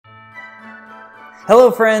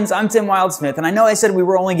Hello friends, I'm Tim Wildsmith, and I know I said we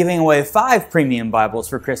were only giving away 5 premium Bibles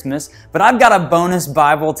for Christmas, but I've got a bonus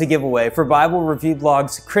Bible to give away for Bible Review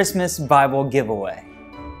Blog's Christmas Bible Giveaway.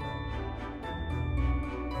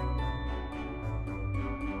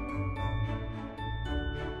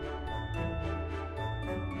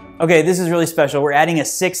 Okay, this is really special. We're adding a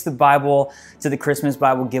 6th Bible to the Christmas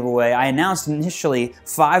Bible giveaway. I announced initially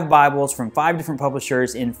 5 Bibles from 5 different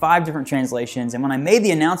publishers in 5 different translations, and when I made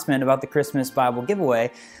the announcement about the Christmas Bible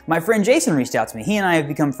giveaway, my friend Jason reached out to me. He and I have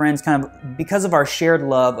become friends kind of because of our shared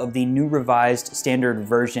love of the New Revised Standard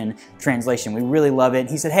Version translation. We really love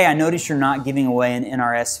it. He said, "Hey, I noticed you're not giving away an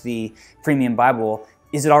NRSV premium Bible.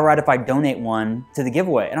 Is it all right if I donate one to the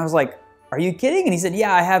giveaway?" And I was like, "Are you kidding?" And he said,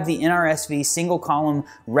 "Yeah, I have the NRSV single column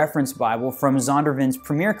reference Bible from Zondervan's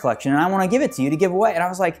Premier Collection, and I want to give it to you to give away." And I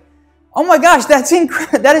was like, "Oh my gosh, that's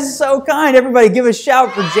incredible. That is so kind. Everybody give a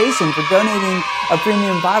shout for Jason for donating a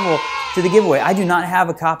premium Bible to the giveaway." I do not have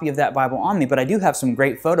a copy of that Bible on me, but I do have some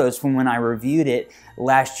great photos from when I reviewed it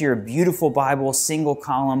last year. Beautiful Bible, single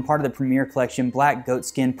column, part of the Premier Collection, black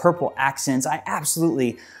goatskin, purple accents. I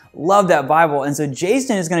absolutely love that Bible. And so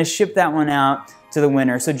Jason is going to ship that one out to the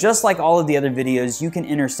winner. So just like all of the other videos, you can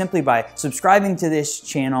enter simply by subscribing to this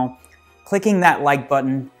channel, clicking that like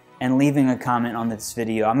button, and leaving a comment on this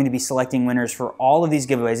video. I'm going to be selecting winners for all of these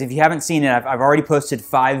giveaways. If you haven't seen it, I've already posted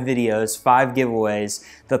 5 videos, 5 giveaways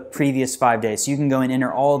the previous 5 days. So you can go and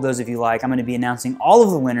enter all of those if you like. I'm going to be announcing all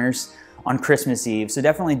of the winners on Christmas Eve. So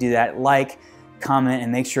definitely do that. Like, comment,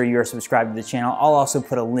 and make sure you are subscribed to the channel. I'll also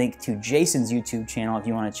put a link to Jason's YouTube channel if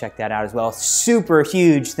you want to check that out as well. Super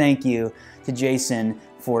huge thank you to Jason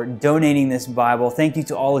for donating this Bible. Thank you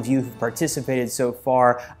to all of you who participated so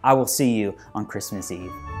far. I will see you on Christmas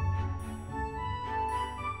Eve.